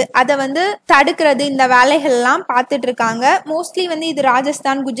பண்றது, அதை வந்து தடுக்கிறது, இந்த வேலைகள்லாம் பார்த்துட்டு இருக்காங்க. மோஸ்ட்லி வந்து இது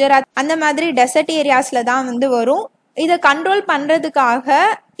ராஜஸ்தான், குஜராத் அந்த மாதிரி டெசர்ட் ஏரியாஸ்ல தான் வந்து வரும். இதை கண்ட்ரோல் பண்றதுக்காக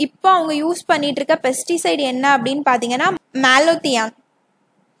இப்போ அவங்க யூஸ் பண்ணிட்டு இருக்க பெஸ்டிசைடு என்ன அப்படின்னு பாத்தீங்கன்னா மேலோத்தியான்.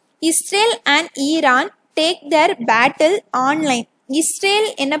 Israel and Iran take their battle online. Israel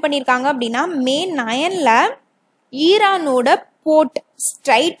என்ன பண்ணியிருக்காங்க அப்படின்னா மே 9ல ஈரானோட போர்ட்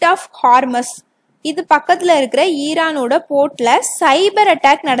ஸ்ட்ரைட் ஆஃப் ஹார்மஸ், இது பக்கத்தில் இருக்கிற ஈரானோட போர்ட்ல சைபர்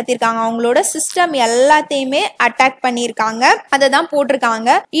அட்டாக் நடத்திருக்காங்க. அவங்களோட சிஸ்டம் எல்லாத்தையுமே அட்டாக் பண்ணியிருக்காங்க. அதை தான்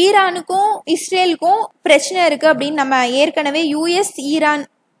போட்டிருக்காங்க. ஈரானுக்கும் இஸ்ரேலுக்கும் பிரச்சனை இருக்கு அப்படின்னு நம்ம ஏற்கனவே US ஈரான்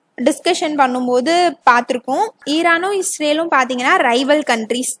டிஸ்கஷன் பண்ணும்போது பார்த்துருக்கோம். ஈரானும் இஸ்ரேலும் பார்த்தீங்கன்னா ரைவல்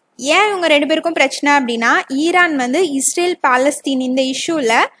கண்ட்ரிஸ். ஏன் இவங்க 2 பேருக்கும் பிரச்சனை அப்படின்னா ஈரான் வந்து இஸ்ரேல் பாலஸ்தீன் இந்த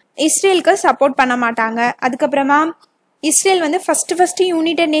இஷ்யூல இஸ்ரேலுக்கு சப்போர்ட் பண்ண மாட்டாங்க. அதுக்கப்புறமா இஸ்ரேல் வந்து ஃபர்ஸ்ட்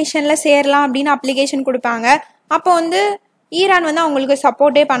யுனைடெட் நேஷன்ல சேரலாம் அப்படின்னு அப்ளிகேஷன் கொடுப்பாங்க. அப்போ வந்து ஈரான் வந்து அவங்களுக்கு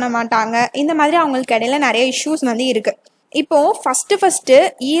சப்போர்ட்டே பண்ண மாட்டாங்க. இந்த மாதிரி அவங்களுக்கு இடையில நிறைய இஷ்யூஸ் வந்து இருக்கு. இப்போ ஃபர்ஸ்ட்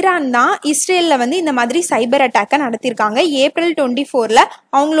ஈரான் தான் இஸ்ரேல்ல வந்து இந்த மாதிரி சைபர் அட்டாக்கை நடத்திருக்காங்க. ஏப்ரல் 24ல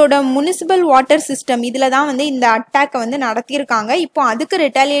அவங்களோட முனிசிபல் வாட்டர் சிஸ்டம் இதுல தான் வந்து இந்த அட்டாக்கை வந்து நடத்திருக்காங்க. இப்போ அதுக்கு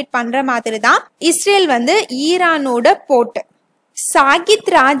ரிட்டாலியேட் பண்ற மாதிரி தான் இஸ்ரேல் வந்து ஈரானோட போர்ட் சாகித்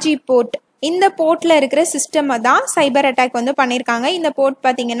ராஜி போர்ட், இந்த போர்ட்ல இருக்கிற சிஸ்டம் தான் சைபர் அட்டாக் வந்து பண்ணிருக்காங்க. இந்த போர்ட்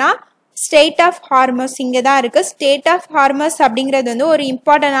பாத்தீங்கன்னா ஸ்டேட் ஆஃப் ஹார்மஸ் இங்க தான் இருக்கு. ஸ்டேட் ஆஃப் ஹார்மஸ் அப்படிங்கிறது வந்து ஒரு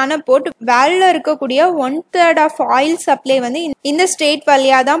இம்பார்ட்டன்டான போர்ட். வேர்ல்ட்ல இருக்கக்கூடிய 1/3 ஆஃப் ஆயில் சப்ளை வந்து இந்த ஸ்டேட்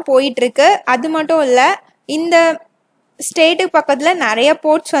வழியா தான் போயிட்டு இருக்கு. அது மட்டும் இல்ல, இந்த ஸ்டேட்டுக்கு பக்கத்துல நிறைய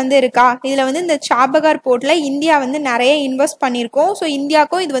போர்ட்ஸ் வந்து இருக்கா. இதுல வந்து இந்த சாபகார் போர்ட்ல இந்தியா வந்து நிறைய இன்வெஸ்ட் பண்ணிருக்கோம். ஸோ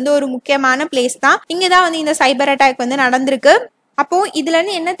இந்தியாவுக்கும் இது வந்து ஒரு முக்கியமான பிளேஸ் தான். இங்கதான் வந்து இந்த சைபர் அட்டாக் வந்து நடந்திருக்கு. அப்போ இதுல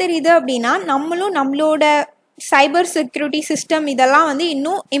இருந்து என்ன தெரியுது அப்படின்னா நம்மளும் நம்மளோட சைபர் செக்யூரிட்டி சிஸ்டம் இதெல்லாம் வந்து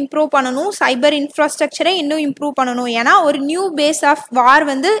இன்னும் இம்ப்ரூவ் பண்ணணும். சைபர் இன்ஃப்ராஸ்ட்ரக்சரை இன்னும் இம்ப்ரூவ் பண்ணணும். ஏன்னா ஒரு நியூ பேஸ் ஆஃப் வார்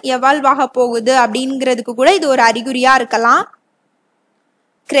வந்து எவால்வ் ஆக போகுது அப்படிங்கிறதுக்கு கூட இது ஒரு அறிகுறியா இருக்கலாம்.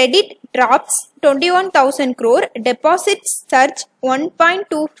 Credit drops 21,000 crore, deposits surge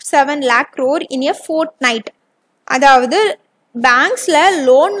 1.27 lakh crore in a fortnight. அதாவது பேங்க்ஸ்ல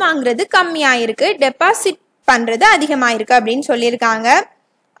லோன் வாங்குறது கம்மியாயிருக்கு, டெபாசிட் பண்றது அதிகமாயிருக்கு அப்படின்னு சொல்லியிருக்காங்க.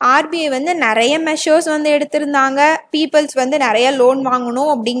 ஆர்பிஐ வந்து நிறைய மெஷர்ஸ் வந்து எடுத்திருந்தாங்க பீப்புள்ஸ் வந்து நிறைய லோன்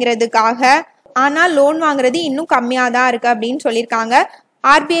வாங்கணும் அப்படிங்கிறதுக்காக. ஆனா லோன் வாங்குறது இன்னும் கம்மியா தான் இருக்கு அப்படின்னு சொல்லியிருக்காங்க.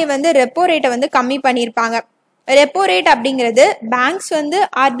 ஆர்பிஐ வந்து ரெப்போ ரேட்டை வந்து கம்மி பண்ணியிருப்பாங்க. ரெப்போ ரேட் அப்படிங்கிறது பேங்க்ஸ் வந்து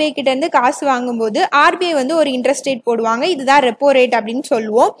ஆர்பிஐ கிட்ட இருந்து காசு வாங்கும்போது ஆர்பிஐ வந்து ஒரு இன்ட்ரெஸ்ட் ரேட் போடுவாங்க. இதுதான் ரெப்போ ரேட் அப்படின்னு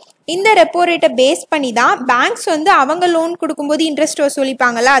சொல்லுவோம். இந்த ரெப்போ ரேட்டை பேஸ் பண்ணி தான் பேங்க்ஸ் வந்து அவங்க லோன் கொடுக்கும்போது இன்ட்ரெஸ்ட்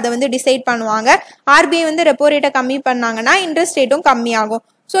வசூலிப்பாங்கல்ல, அதை வந்து டிசைட் பண்ணுவாங்க. ஆர்பிஐ வந்து ரெப்போ ரேட்டை கம்மி பண்ணாங்கன்னா இன்ட்ரெஸ்ட் ரேட்டும் கம்மியாகும்.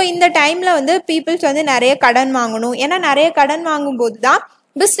 ஸோ இந்த டைம்ல வந்து பீப்புள்ஸ் வந்து நிறைய கடன் வாங்கணும். ஏன்னா நிறைய கடன் வாங்கும்போது தான்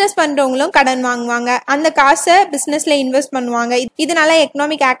பிஸ்னஸ் பண்றவங்களும் கடன் வாங்குவாங்க. அந்த காசை பிஸ்னஸ்ல இன்வெஸ்ட் பண்ணுவாங்க. இதனால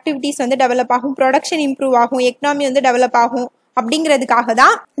எக்கனாமிக் ஆக்டிவிட்டிஸ் வந்து டெவலப் ஆகும், ப்ரொடக்ஷன் இம்ப்ரூவ் ஆகும், எக்கனாமி வந்து டெவலப் ஆகும். அப்படிங்கிறதுக்காக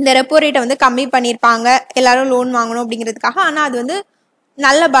தான் இந்த ரெப்போ ரேட்டை வந்து கம்மி பண்ணியிருப்பாங்க, எல்லாரும் லோன் வாங்கணும் அப்படிங்கிறதுக்காக. ஆனால் அது வந்து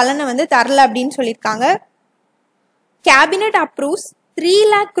நல்ல பலனை வந்து தரல அப்படின்னு சொல்லியிருக்காங்க. Cabinet approves 3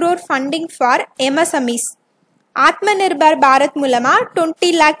 lakh crore funding for MSMEs. ஆத்ம நிர்பர் பாரத் மூலமா 20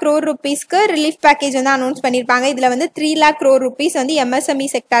 lakh crore rupeesக்கு ரிலீஃப் பேக்கேஜ் வந்து அனௌன்ஸ் பண்ணிருப்பாங்க. இதுல வந்து 3 lakh crore rupees வந்து MSME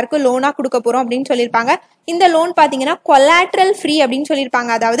செக்டாருக்கு லோனா கொடுக்க போறோம் அப்படின்னு சொல்லியிருப்பாங்க. இந்த லோன் பாத்தீங்கன்னா கொலாட்ரல் ஃப்ரீ அப்படின்னு சொல்லியிருப்பாங்க.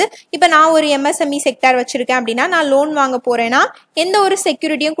 அதாவது இப்ப நான் ஒரு MSME செக்டார் வச்சிருக்கேன் அப்படின்னா நான் லோன் வாங்க போறேன்னா எந்த ஒரு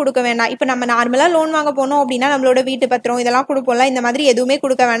செக்யூரிட்டியும் கொடுக்க வேண்டாம். இப்ப நம்ம நார்மலா லோன் வாங்க போனோம் அப்படின்னா நம்மளோட வீட்டு பத்திரம் இதெல்லாம் கொடுப்போம்ல, இந்த மாதிரி எதுவுமே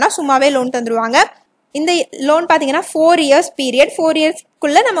கொடுக்க வேண்டாம், சும்மாவே லோன் தந்துருவாங்க. இந்த லோன் பாத்தீங்கன்னா 4 years பீரியட், 4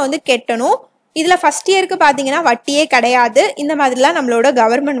 yearsக்குள்ள நம்ம வந்து கட்டணும். இதுல ஃபர்ஸ்ட் இயருக்கு பாத்தீங்கன்னா வட்டியே கிடையாது. இந்த மாதிரிலாம் நம்மளோட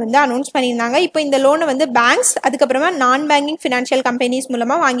கவர்மெண்ட் வந்து அனௌன்ஸ் பண்ணியிருந்தாங்க. இப்போ இந்த லோனை வந்து பேங்க்ஸ் அதுக்கப்புறமா நான் பேங்கிங் ஃபினான்ஷியல் கம்பெனிஸ்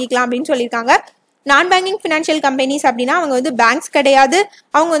மூலமா வாங்கிக்கலாம் அப்படின்னு சொல்லியிருக்காங்க. நான் பேங்கிங் ஃபினான்ஷியல் கம்பெனிஸ் அப்படின்னா அவங்க வந்து பேங்க்ஸ் கிடையாது,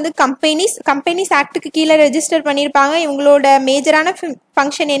 அவங்க வந்து கம்பெனிஸ் ஆக்டுக்கு கீழே ரெஜிஸ்டர் பண்ணியிருப்பாங்க. இவங்களோட மேஜரான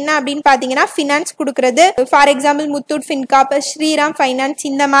ஃபங்க்ஷன் என்ன அப்படின்னு பார்த்தீங்கன்னா ஃபினான்ஸ் கொடுக்கறது. For example Muthoot FinCorp, Sriram finance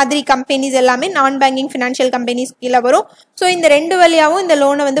இந்த மாதிரி கம்பெனிஸ் எல்லாமே நான் பேங்கிங் ஃபினான்ஷியல் கம்பெனிஸ் கீழே வரும். ஸோ இந்த 2 வழியாகவும் இந்த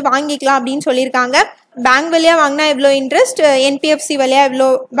லோனை வந்து வாங்கிக்கலாம் அப்படின்னு சொல்லியிருக்காங்க. பேங்க் வழியா வாங்கினா எவ்வளோ இன்ட்ரெஸ்ட், என்பிஎஃப்சி வழியா எவ்வளோ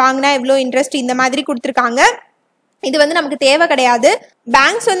வாங்கினா எவ்வளோ இன்ட்ரெஸ்ட் இந்த மாதிரி கொடுத்துருக்காங்க. இது வந்து நமக்கு தேவை கிடையாது.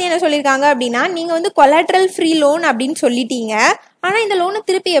 பேங்க்ஸ் வந்து என்ன சொல்லியிருக்காங்க அப்படின்னா நீங்க வந்து கொலாட்ரல் ஃப்ரீ லோன் அப்படின்னு சொல்லிட்டீங்க, ஆனா இந்த லோனை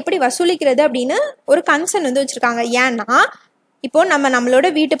திருப்பி எப்படி வசூலிக்கிறது அப்படின்னு ஒரு கன்சர்ன் வந்து வச்சிருக்காங்க. ஏன்னா இப்போ நம்மளோட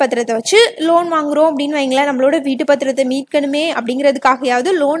வீட்டு பத்திரத்தை வச்சு லோன் வாங்குறோம் அப்படின்னு வைங்களேன், நம்மளோட வீட்டு பத்திரத்தை மீட்கணுமே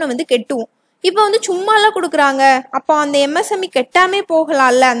அப்படிங்கிறதுக்காகயாவது லோனை வந்து கெட்டுவோம். இப்போ வந்து சும்மாலாம் கொடுக்குறாங்க, அப்போ அந்த எம்எஸ்எம்இ கெட்டாமே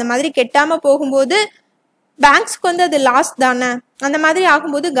போகலாம்ல. அந்த மாதிரி கெட்டாம போகும்போது பேங்க்ஸ்க்கு வந்து அது லாஸ் தானே. அந்த மாதிரி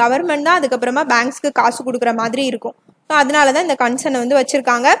ஆகும்போது கவர்மெண்ட் தான் அதுக்கப்புறமா பேங்க்ஸ்க்கு காசு கொடுக்குற மாதிரி இருக்கும். ஸோ அதனாலதான் இந்த கன்சர்னை வந்து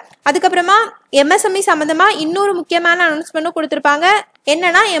வச்சிருக்காங்க. அதுக்கப்புறமா எம்எஸ்எம்இ சம்பந்தமா இன்னொரு முக்கியமான அனௌன்ஸ்மெண்ட்டும் கொடுத்துருப்பாங்க.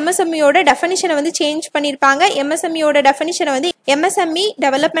 என்னன்னா எம்எஸ்எம்இயோட டெஃபினிஷனை வந்து சேஞ்ச் பண்ணிருப்பாங்க. எம்எஸ்எம்இயோட டெஃபினிஷனை வந்து எம்எஸ்எம்இ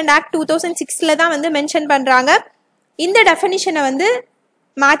டெவலப்மெண்ட் ஆக்ட் 2006 தான் வந்து மென்ஷன் பண்றாங்க. இந்த டெஃபினிஷனை வந்து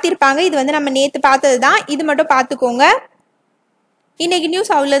மாத்திருப்பாங்க. இது வந்து நம்ம நேத்து பார்த்தது தான், இது மட்டும் பார்த்துக்கோங்க. இன்னைக்கு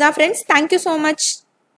நியூஸ் அவ்வளவுதான் ஃப்ரெண்ட்ஸ். Thank you so much.